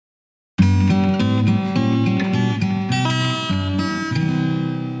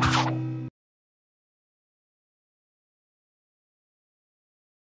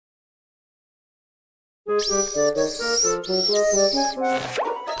Hi,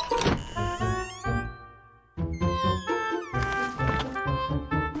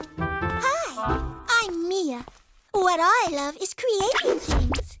 I'm Mia. What I love is creating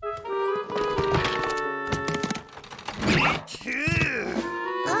things. Me too.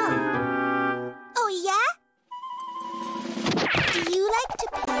 Oh. Oh, yeah? Do you like to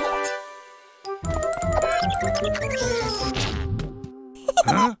paint?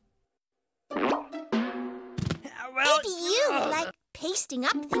 Huh? Well, Maybe you like pasting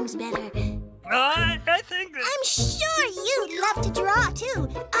up things better. I think that... I'm sure you'd love to draw, too.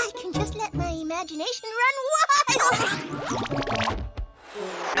 I can just let my imagination run wild.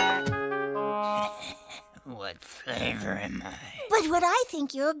 What flavor am I? But what I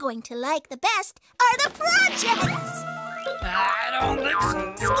think you're going to like the best are the projects. I don't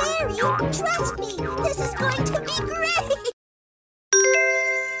think so. Scary, trust me, this is going to be great.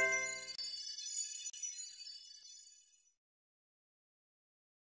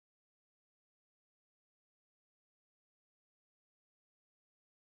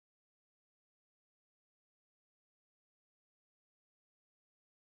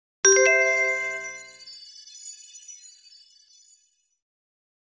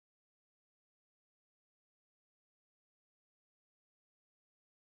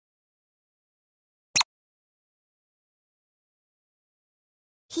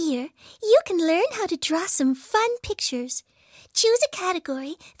 Here, you can learn how to draw some fun pictures. Choose a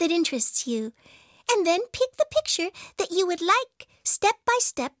category that interests you, and then pick the picture that you would like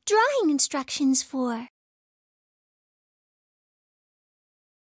step-by-step drawing instructions for.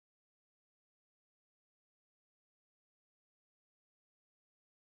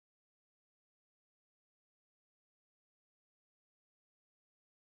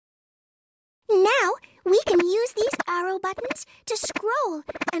 Now, we can use these arrow buttons to scroll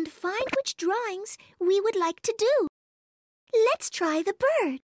and find which drawings we would like to do. Let's try the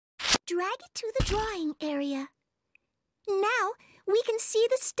bird. Drag it to the drawing area. Now, we can see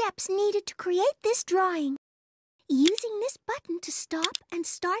the steps needed to create this drawing. Using this button to stop and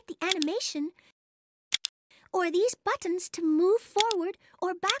start the animation, or these buttons to move forward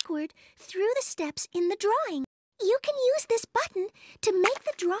or backward through the steps in the drawing. You can use this button to make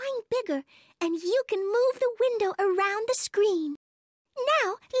the drawing bigger, and you can move the window around the screen.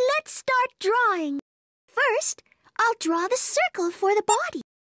 Now, let's start drawing. First, I'll draw the circle for the body.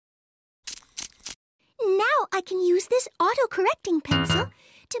 Now I can use this auto-correcting pencil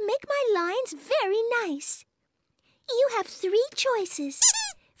to make my lines very nice. You have 3 choices: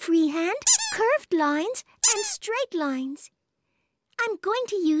 freehand, curved lines, and straight lines. I'm going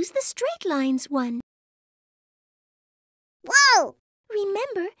to use the straight lines one. Whoa!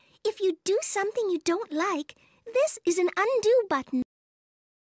 Remember, if you do something you don't like, this is an undo button.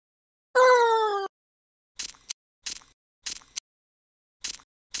 Oh!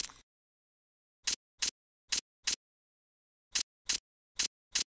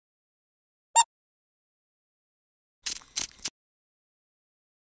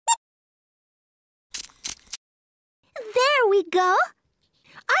 There we go.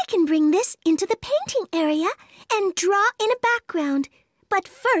 I can bring this into the painting area and draw in a background. But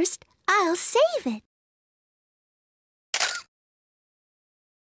first, I'll save it.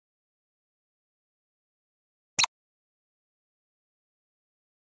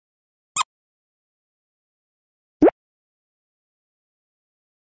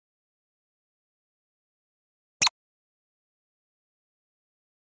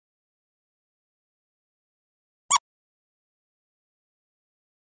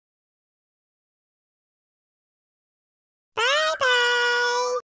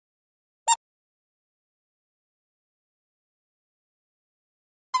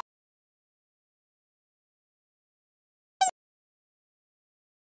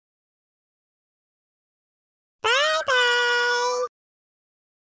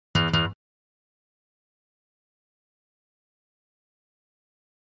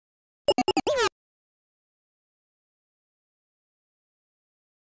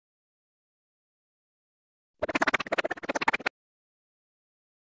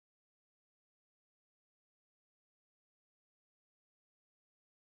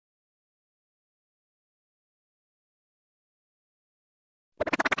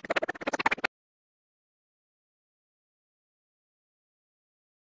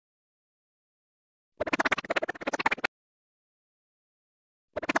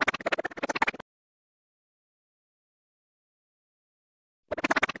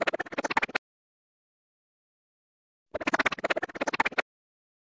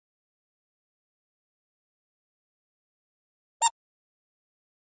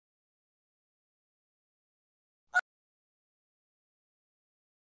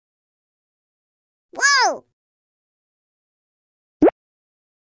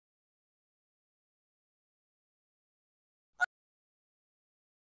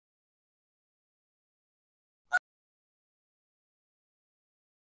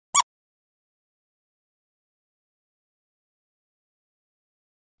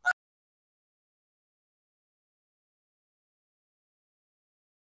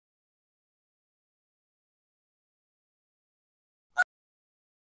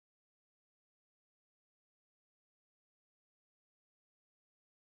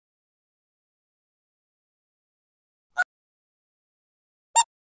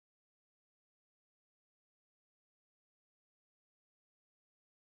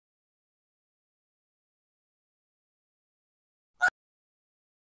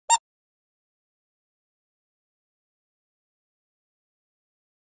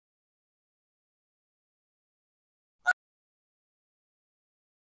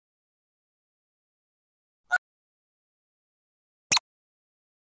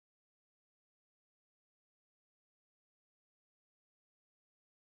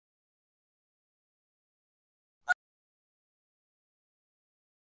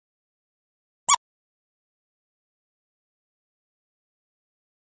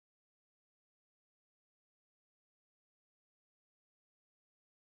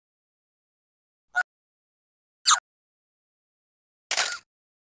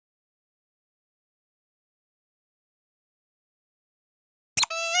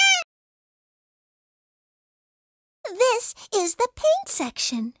 This is the paint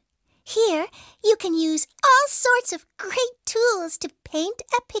section. Here, you can use all sorts of great tools to paint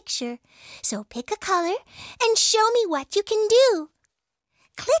a picture. So pick a color and show me what you can do.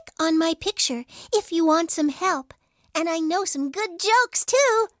 Click on my picture if you want some help. And I know some good jokes,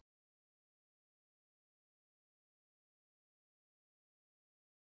 too.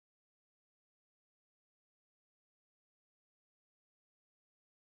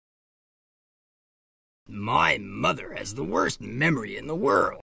 My mother has the worst memory in the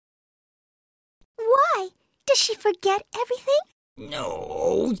world. Why? Does she forget everything?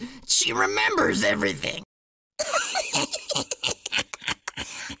 No, she remembers everything.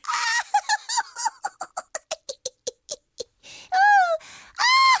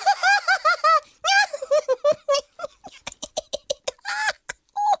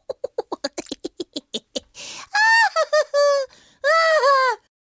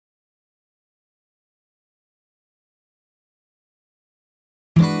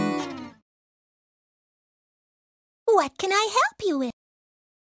 What can I help you with?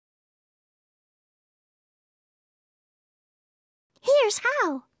 Here's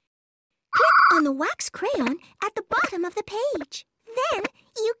how. Click on the wax crayon at the bottom of the page. Then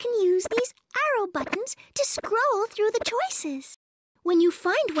you can use these arrow buttons to scroll through the choices. When you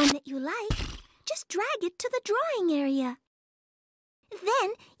find one that you like, just drag it to the drawing area.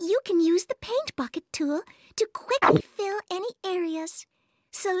 Then you can use the paint bucket tool to quickly fill any areas.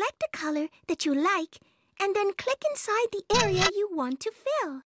 Select a color that you like and then click inside the area you want to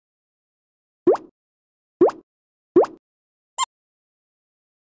fill.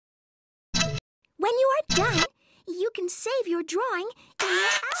 When you are done, you can save your drawing in your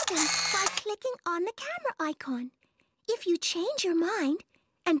album by clicking on the camera icon. If you change your mind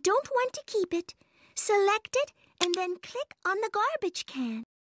and don't want to keep it, select it and then click on the garbage can.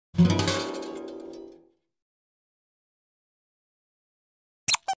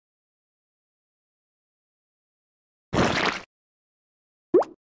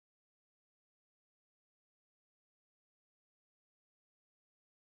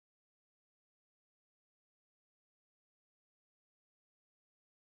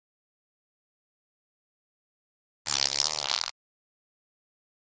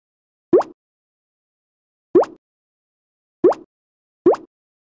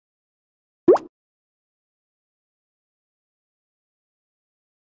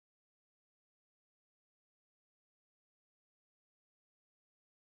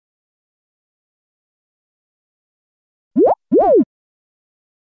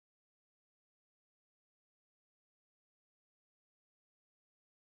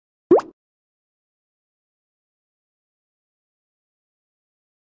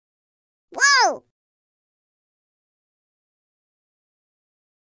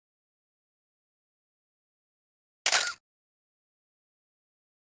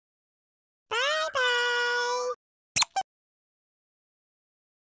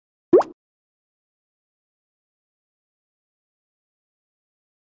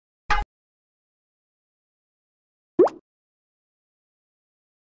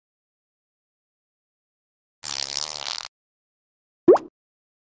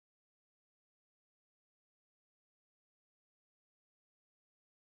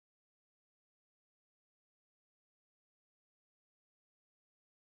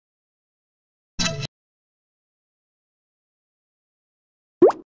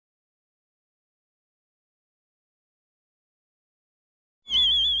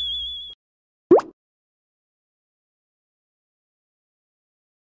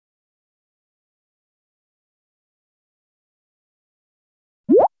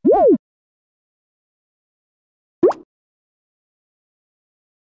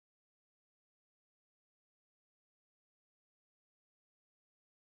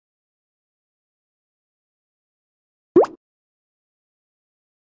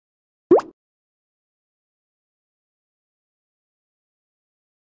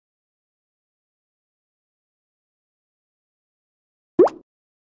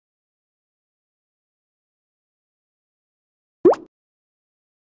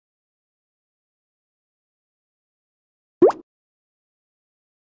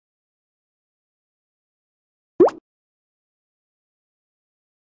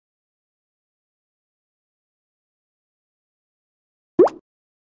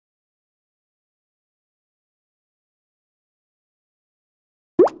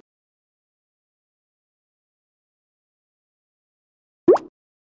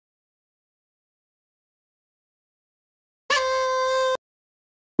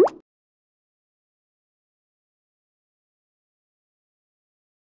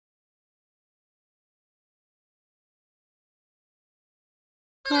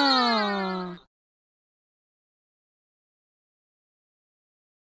 Ah.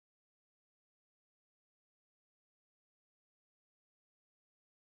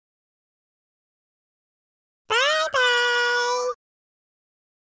 Bye-bye.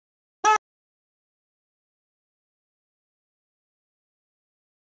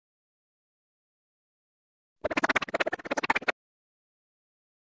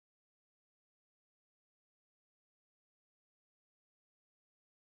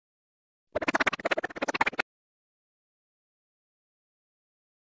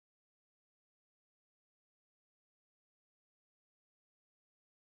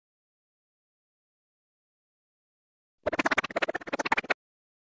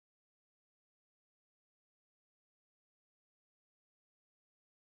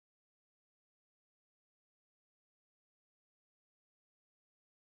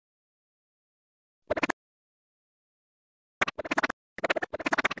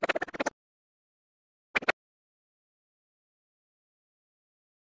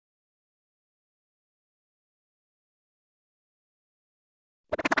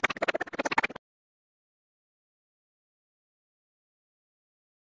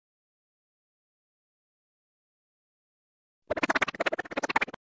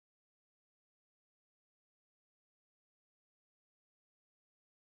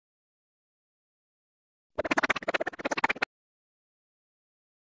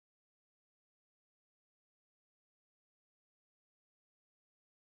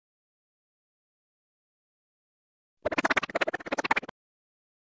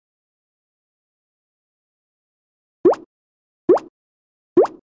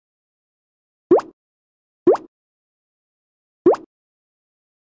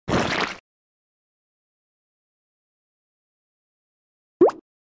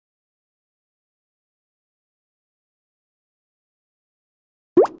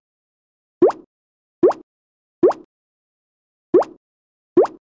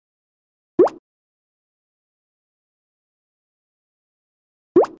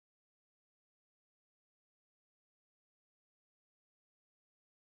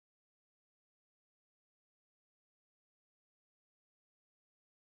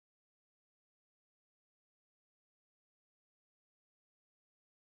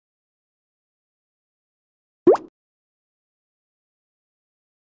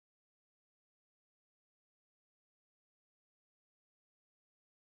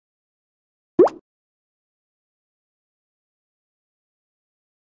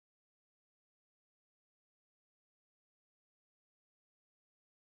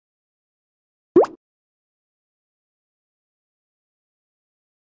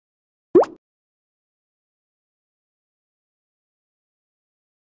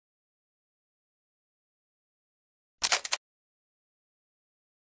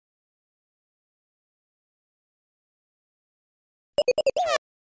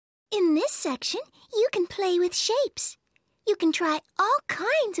 In this section, you can play with shapes. You can try all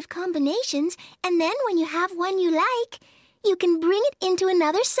kinds of combinations, and then when you have one you like, you can bring it into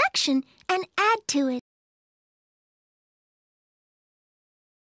another section and add to it.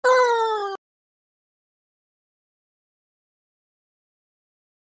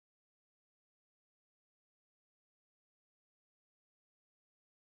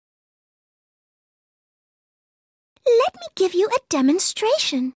 Let me give you a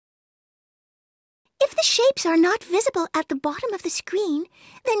demonstration. If the shapes are not visible at the bottom of the screen,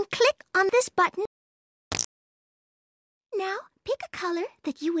 then click on this button. Now, pick a color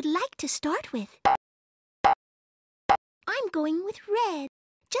that you would like to start with. I'm going with red.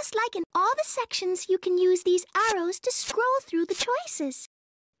 Just like in all the sections, you can use these arrows to scroll through the choices.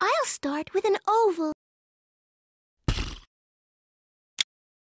 I'll start with an oval.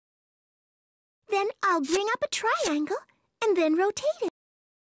 Then I'll bring up a triangle and then rotate it.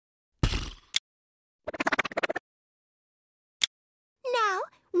 Now,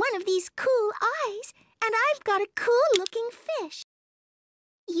 one of these cool eyes, and I've got a cool-looking fish.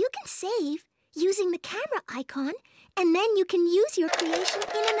 You can save using the camera icon, and then you can use your creation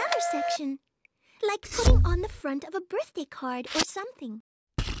in another section, like putting on the front of a birthday card or something.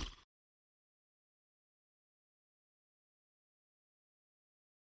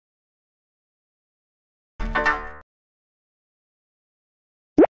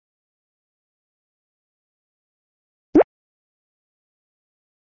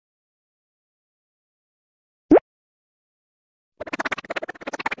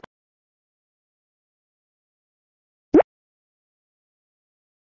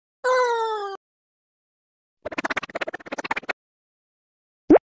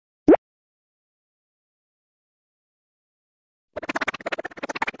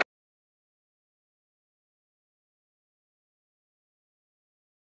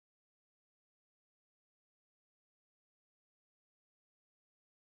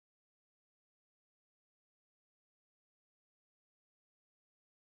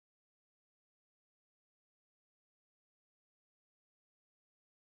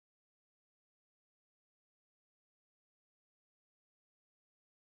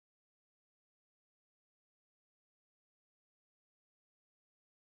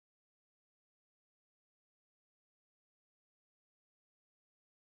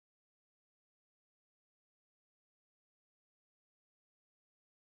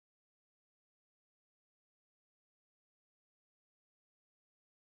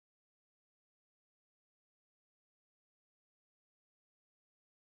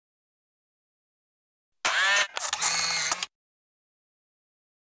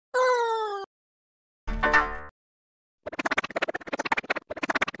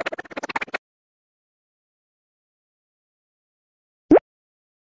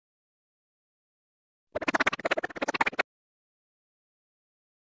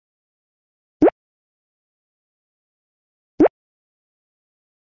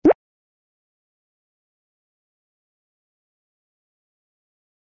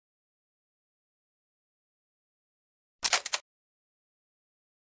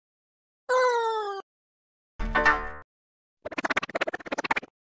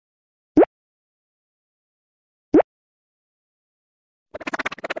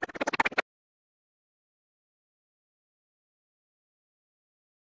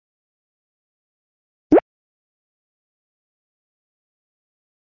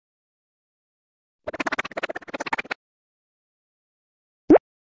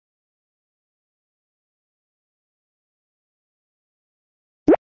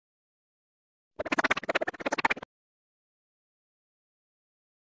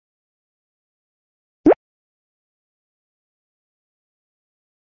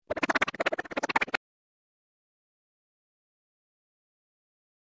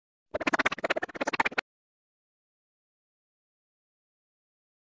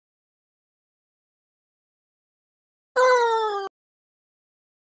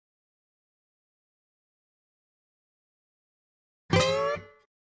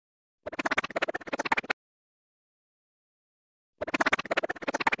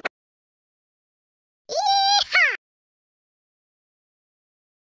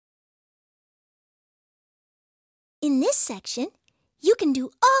 In this section, you can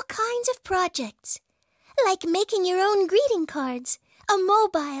do all kinds of projects, like making your own greeting cards, a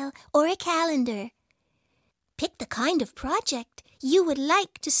mobile, or a calendar. Pick the kind of project you would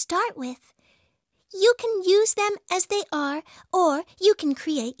like to start with. You can use them as they are, or you can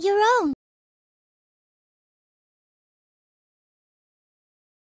create your own.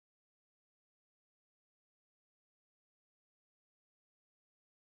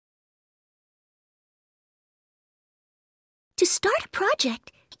 To start a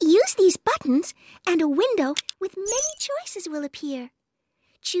project, use these buttons and a window with many choices will appear.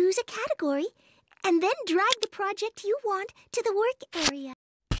 Choose a category and then drag the project you want to the work area.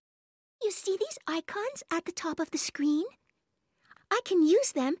 You see these icons at the top of the screen? I can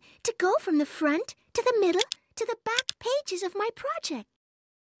use them to go from the front to the middle to the back pages of my project.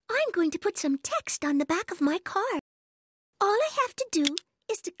 I'm going to put some text on the back of my card. All I have to do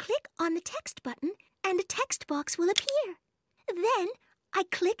is to click on the text button and a text box will appear. Then I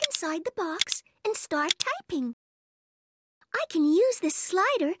click inside the box and start typing. I can use this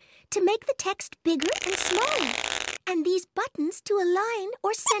slider to make the text bigger and smaller, and these buttons to align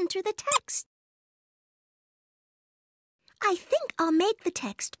or center the text. I think I'll make the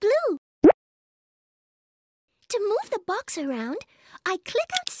text blue. To move the box around, I click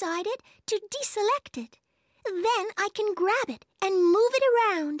outside it to deselect it. Then I can grab it and move it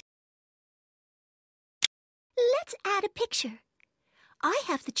around. Let's add a picture. I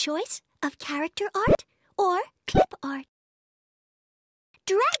have the choice of character art or clip art.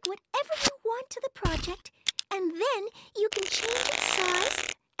 Drag whatever you want to the project, and then you can change its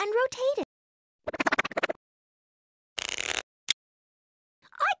size and rotate it.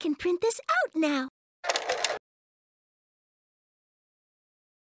 I can print this out now.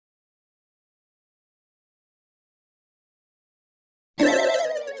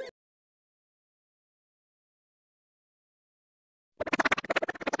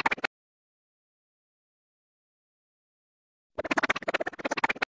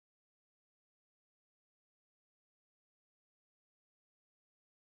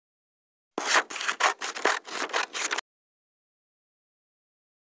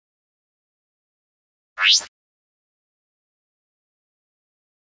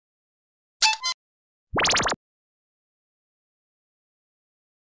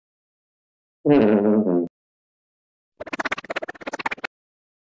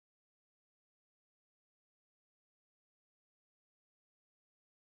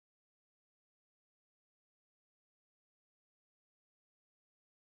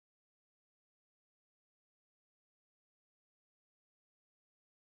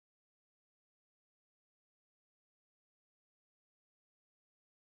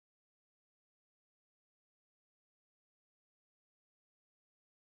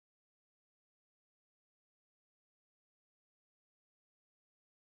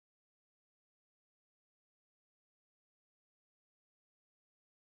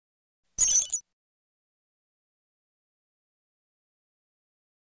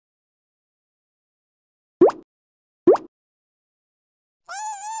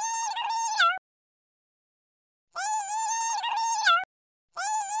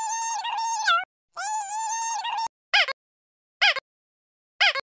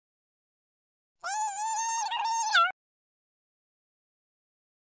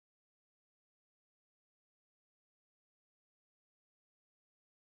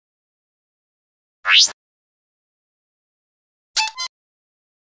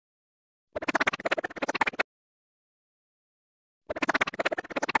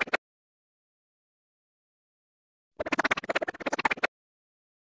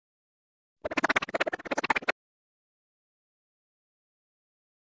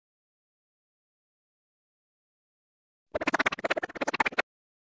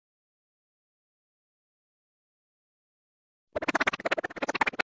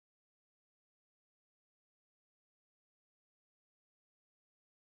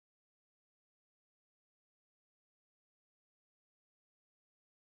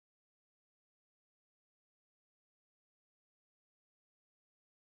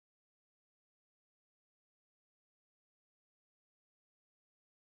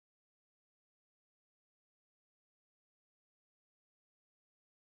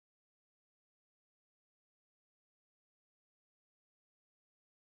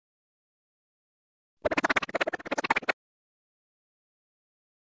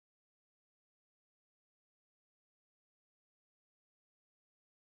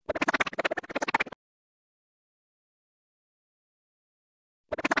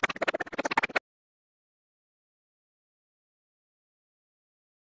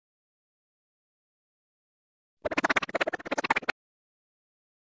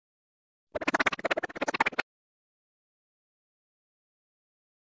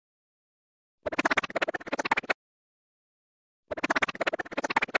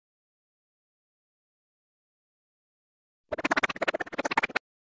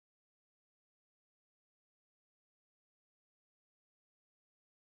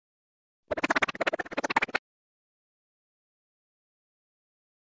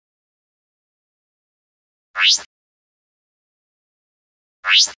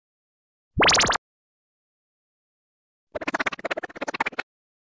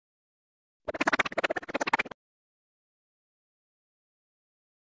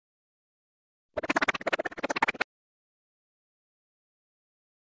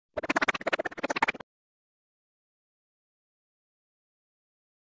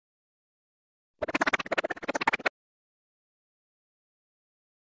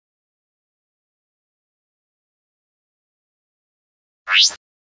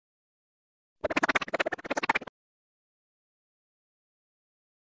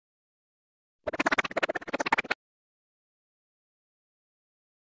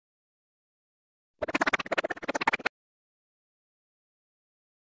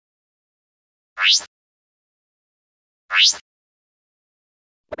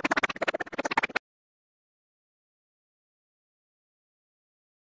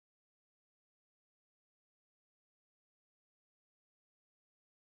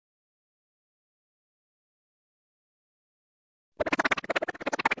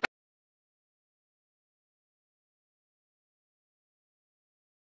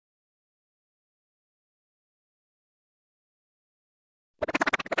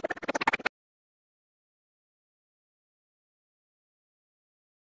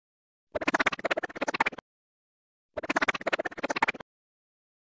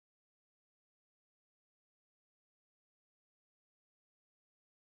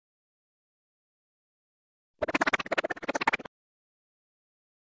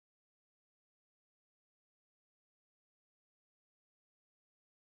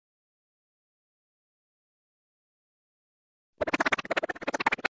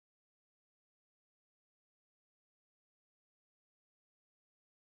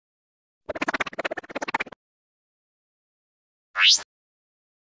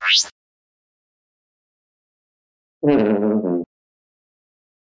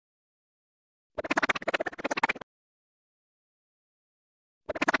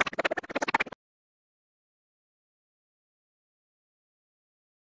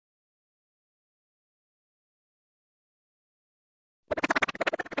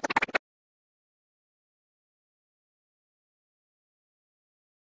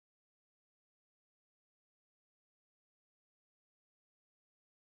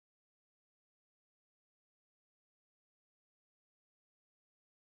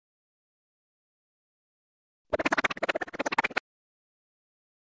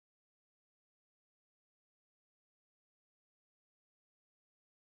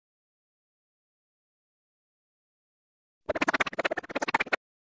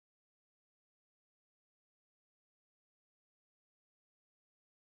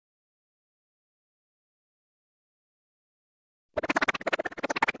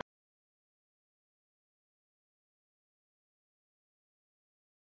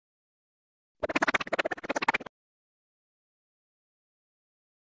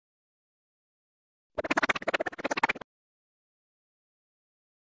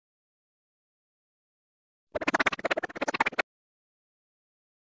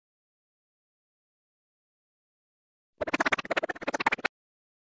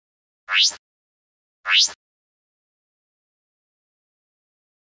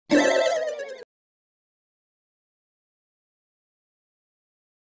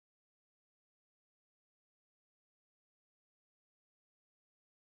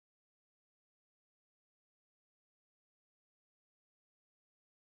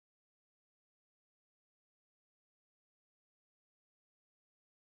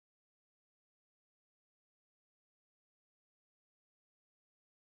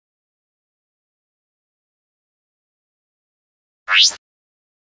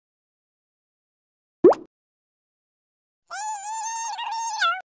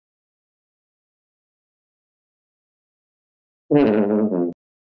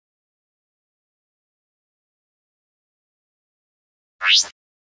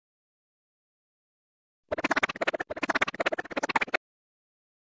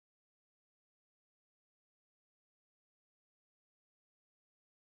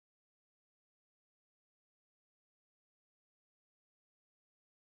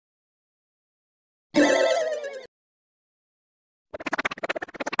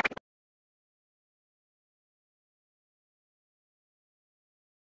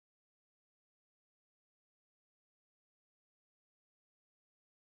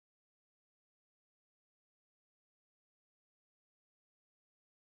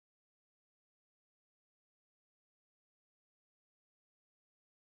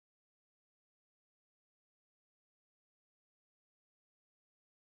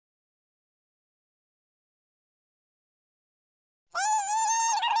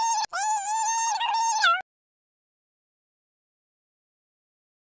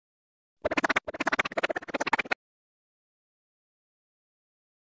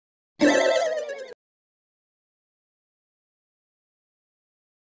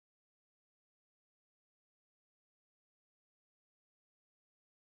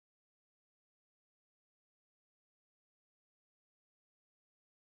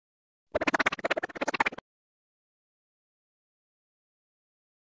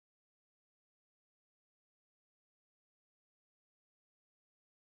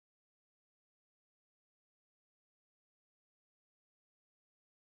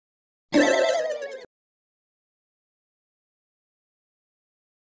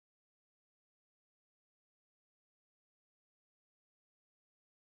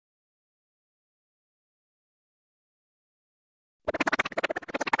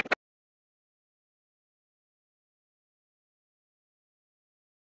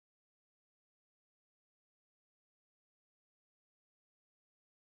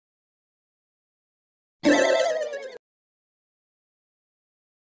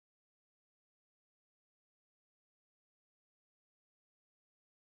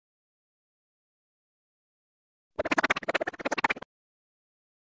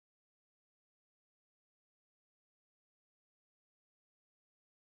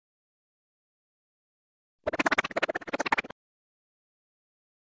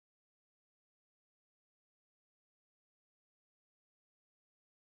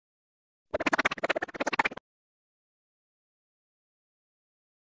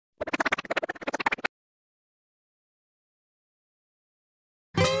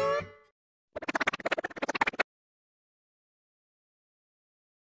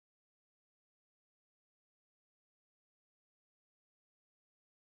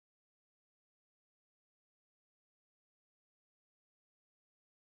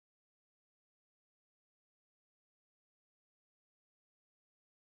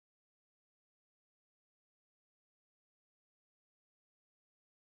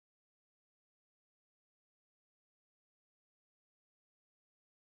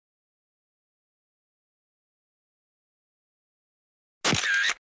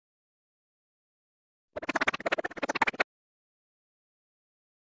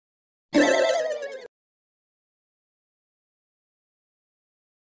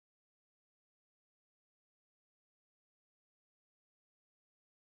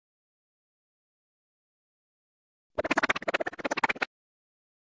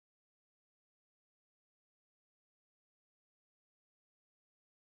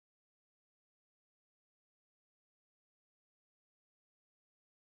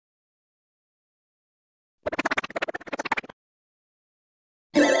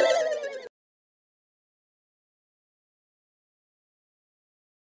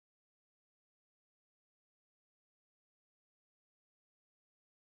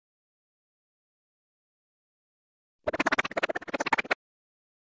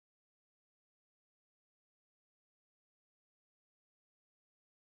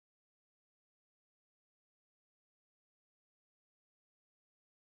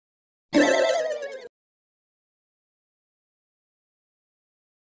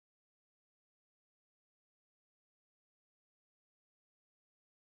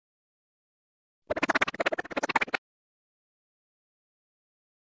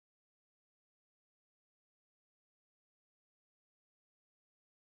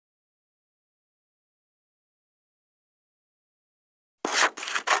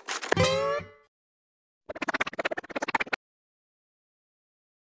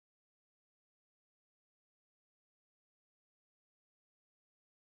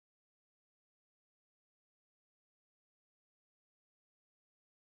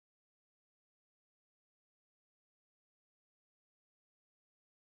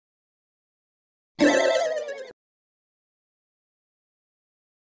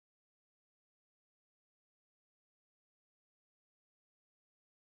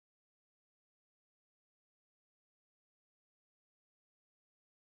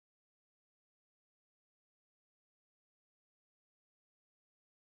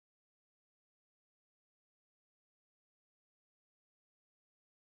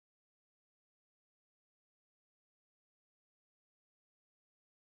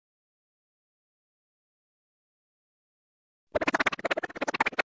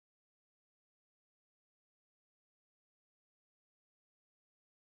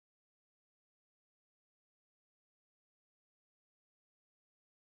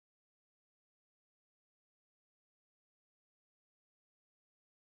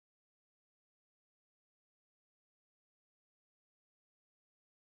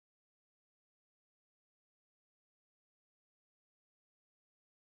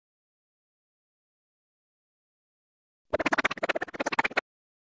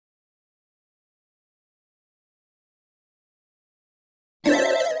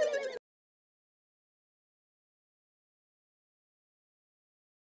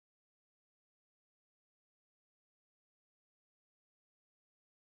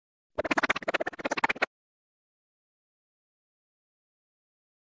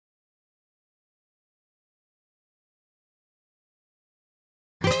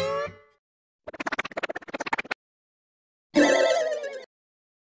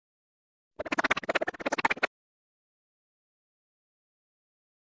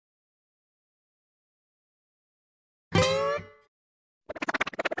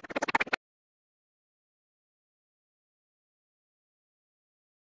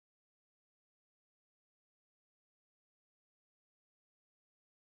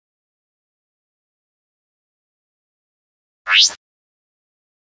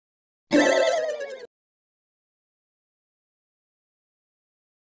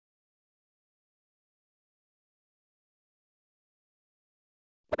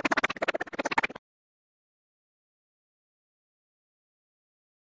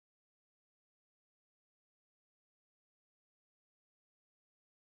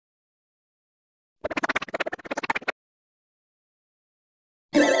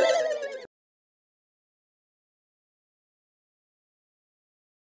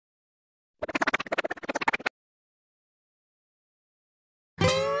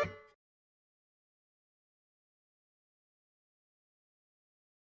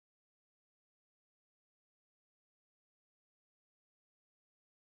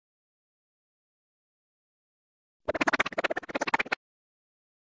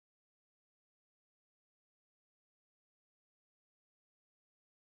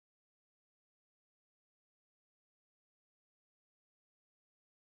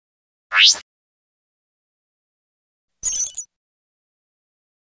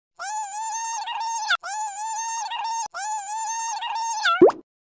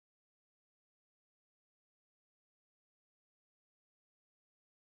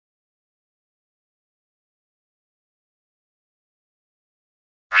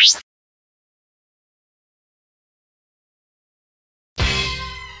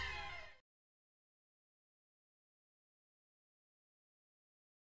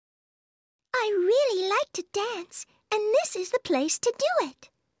 I really like to dance, and this is the place to do it.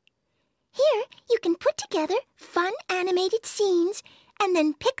 Here, you can put together fun animated scenes and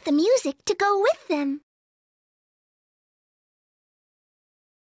then pick the music to go with them.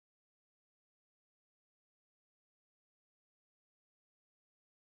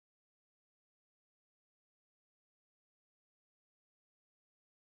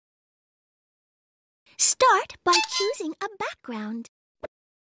 Start by choosing a background.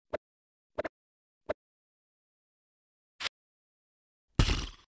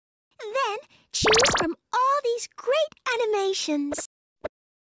 Then choose from all these great animations.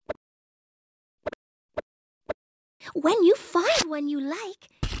 When you find one you like,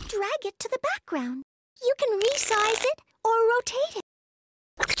 drag it to the background. You can resize it or rotate it.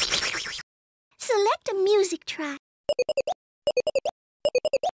 Select a music track.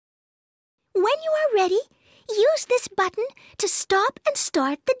 When you are ready, use this button to stop and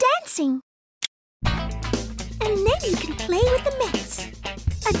start the dancing. And then you can play with the mix.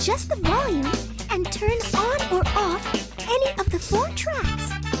 Adjust the volume and turn on or off any of the 4 tracks: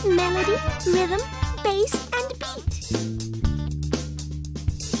 melody, rhythm, bass, and beat.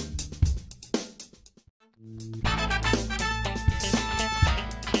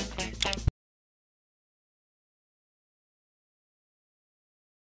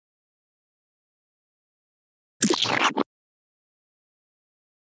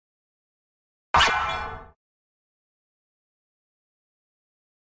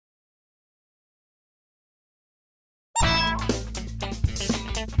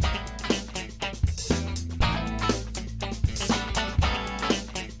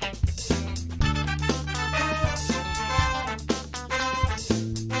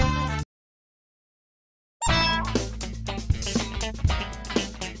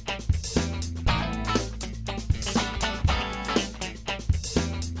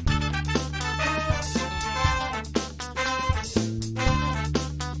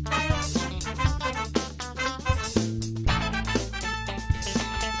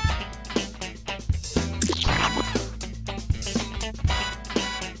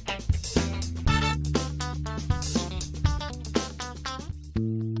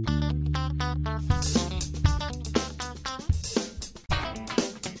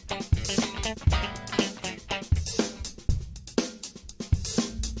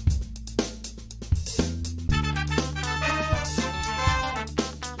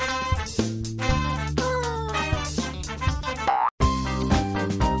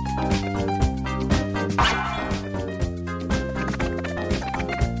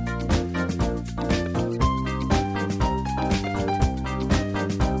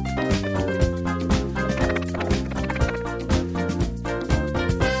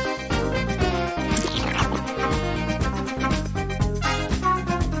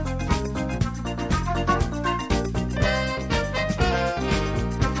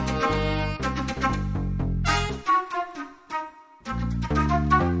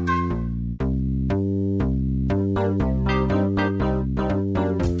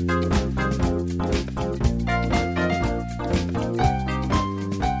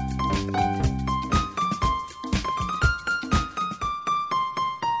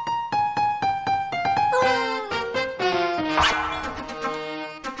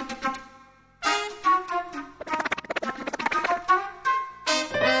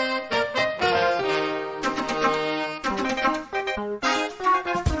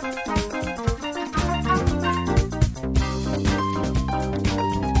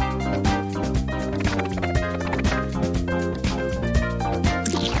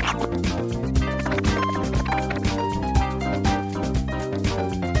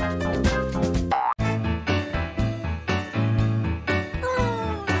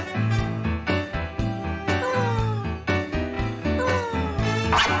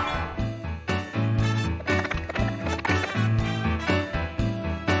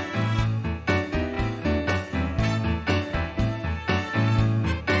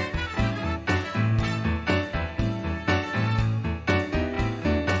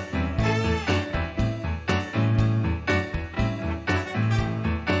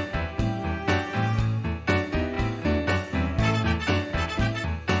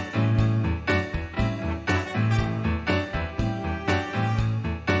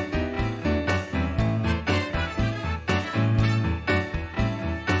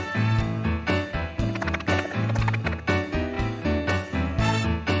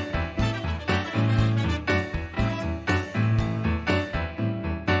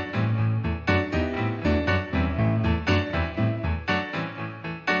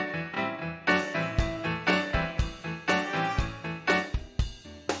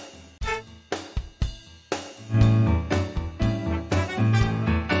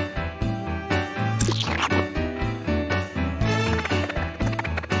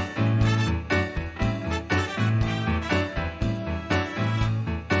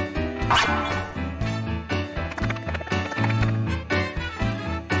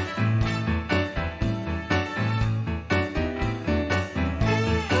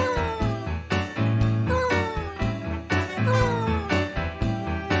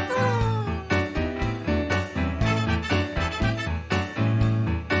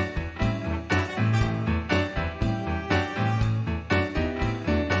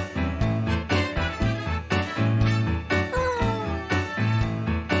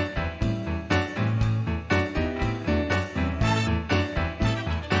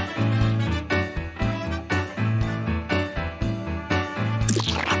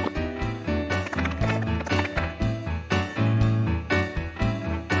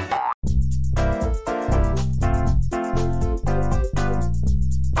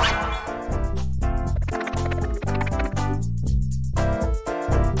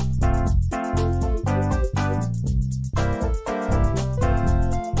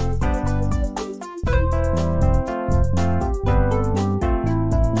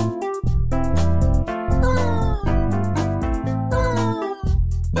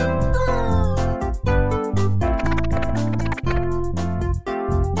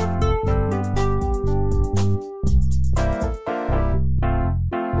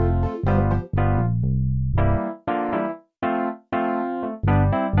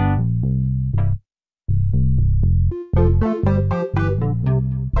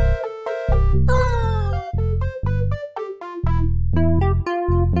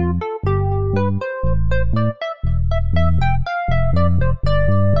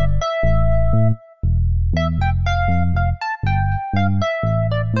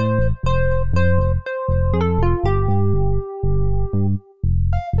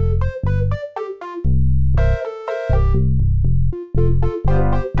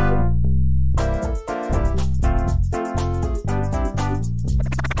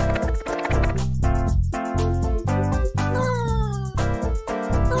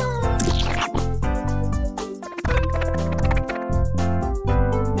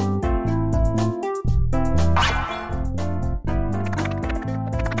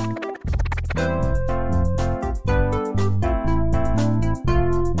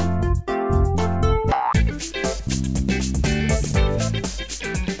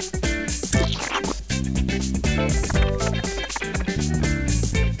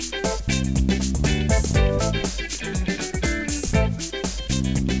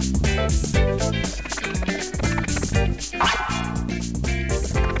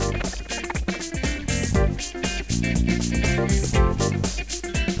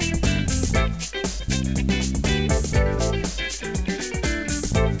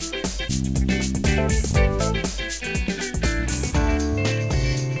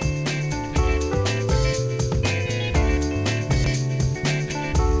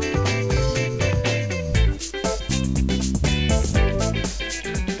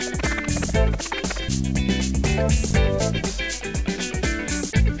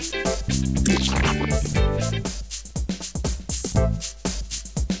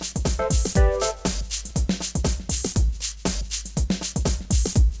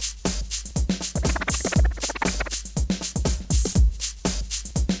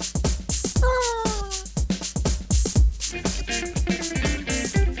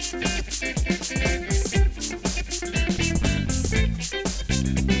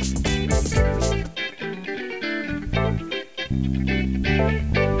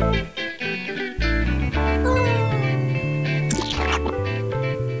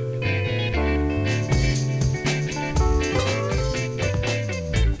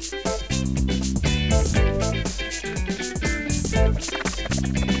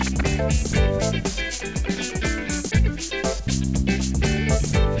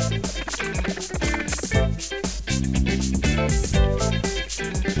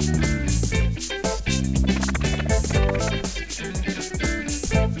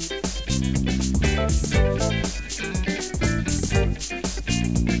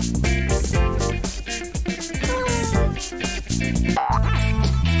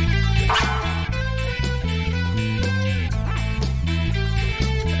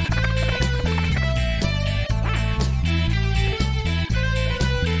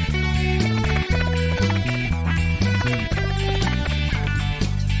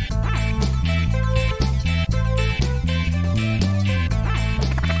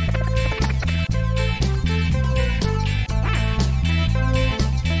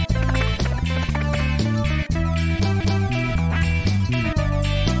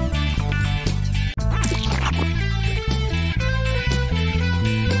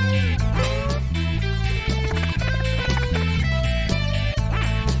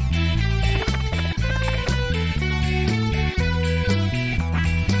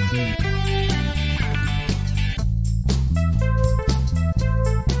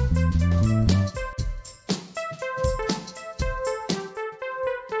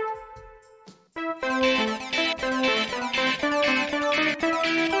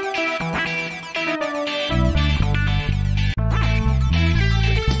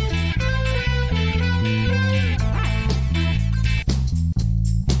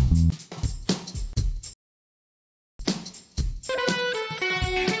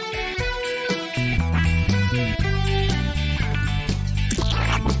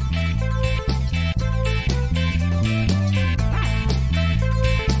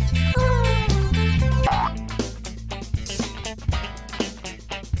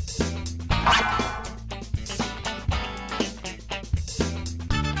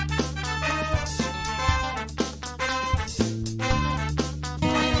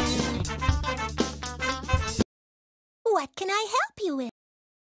 What can I help you with?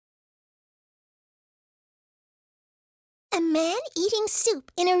 A man eating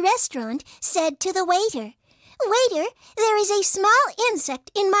soup in a restaurant said to the waiter, "Waiter, there is a small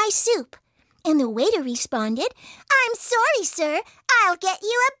insect in my soup." And the waiter responded, "I'm sorry, sir. I'll get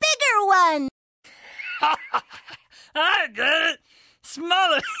you a bigger one." I got it.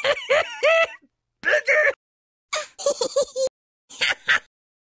 Smaller. Bigger.